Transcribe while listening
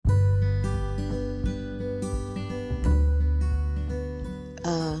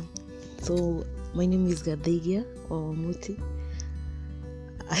So my name is Gadegia or Muti.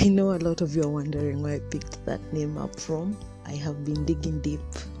 I know a lot of you are wondering where I picked that name up from. I have been digging deep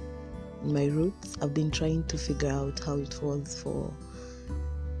in my roots. I've been trying to figure out how it was for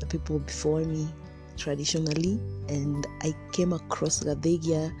the people before me traditionally, and I came across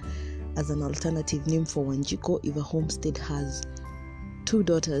Gadegia as an alternative name for Wanjiko if a homestead has two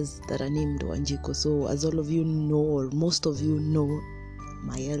daughters that are named Wanjiko. So as all of you know, or most of you know,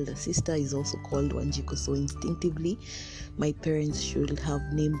 my elder sister is also called Wanjiko. So instinctively, my parents should have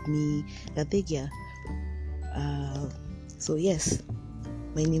named me Gadegia. So yes,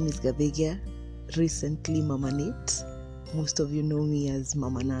 my name is Gadegia. Recently, Mama Nate. Most of you know me as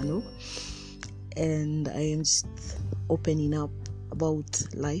Mama Nano. And I am just opening up about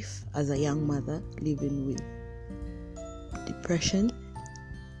life as a young mother living with depression.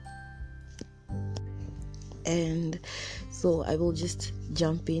 And so I will just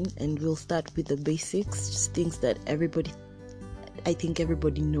jump in and we'll start with the basics, just things that I think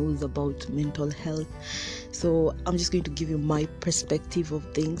everybody knows about mental health. So I'm just going to give you my perspective of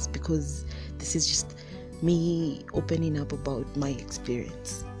things because this is just me opening up about my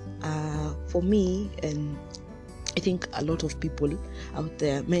experience. For me, and I think a lot of people out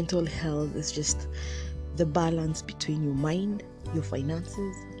there, mental health is just the balance between your mind, your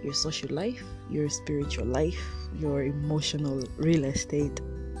finances, your social life, your spiritual life, your emotional real estate,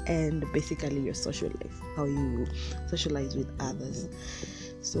 and basically your social life, how you socialize with others.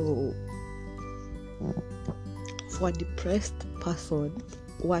 So for a depressed person,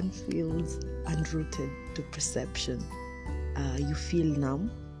 one feels unrooted to perception. You feel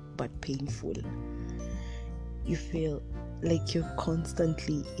numb but painful. You feel like you're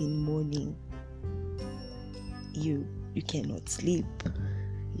constantly in mourning. You cannot sleep.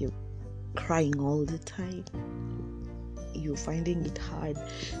 You're crying all the time. You're finding it hard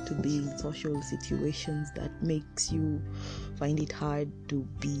to be in social situations that makes you find it hard to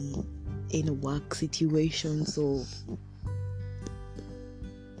be in a work situation.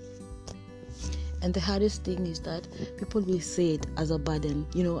 And the hardest thing is that people will say it as a burden,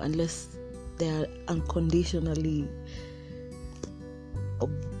 unless they are unconditionally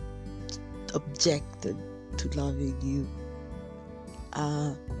objected to loving you.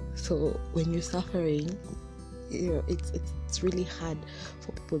 So when you're suffering, it's really hard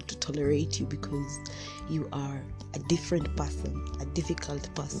for people to tolerate you because you are a different person, a difficult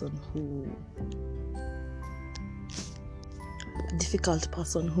person who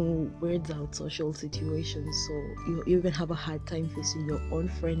wears out social situations. So you even have a hard time facing your own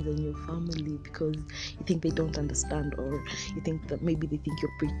friends and your family because you think they don't understand, or you think that maybe they think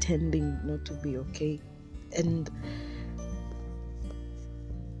you're pretending not to be okay. And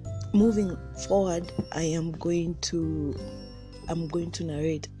moving forward, I'm going to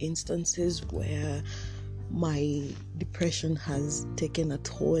narrate instances where my depression has taken a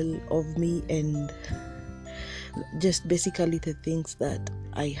toll of me, and just basically the things that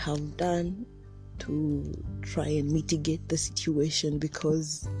I have done to try and mitigate the situation,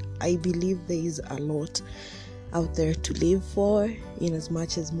 because I believe there is a lot out there to live for, in as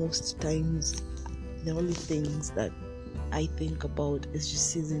much as most times the only things that I think about is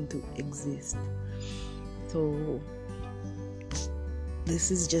just ceasing to exist. So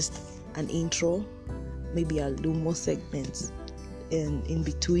this is just an intro. Maybe I'll do more segments in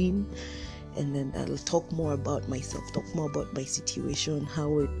between, and then I'll talk more about myself, talk more about my situation,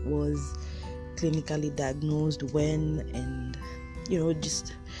 how it was clinically diagnosed, when, and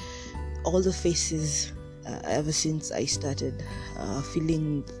just all the phases ever since I started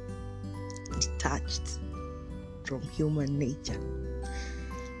feeling detached from human nature.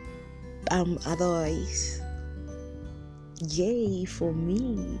 Otherwise, yay for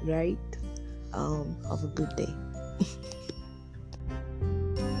me, right? Have a good day.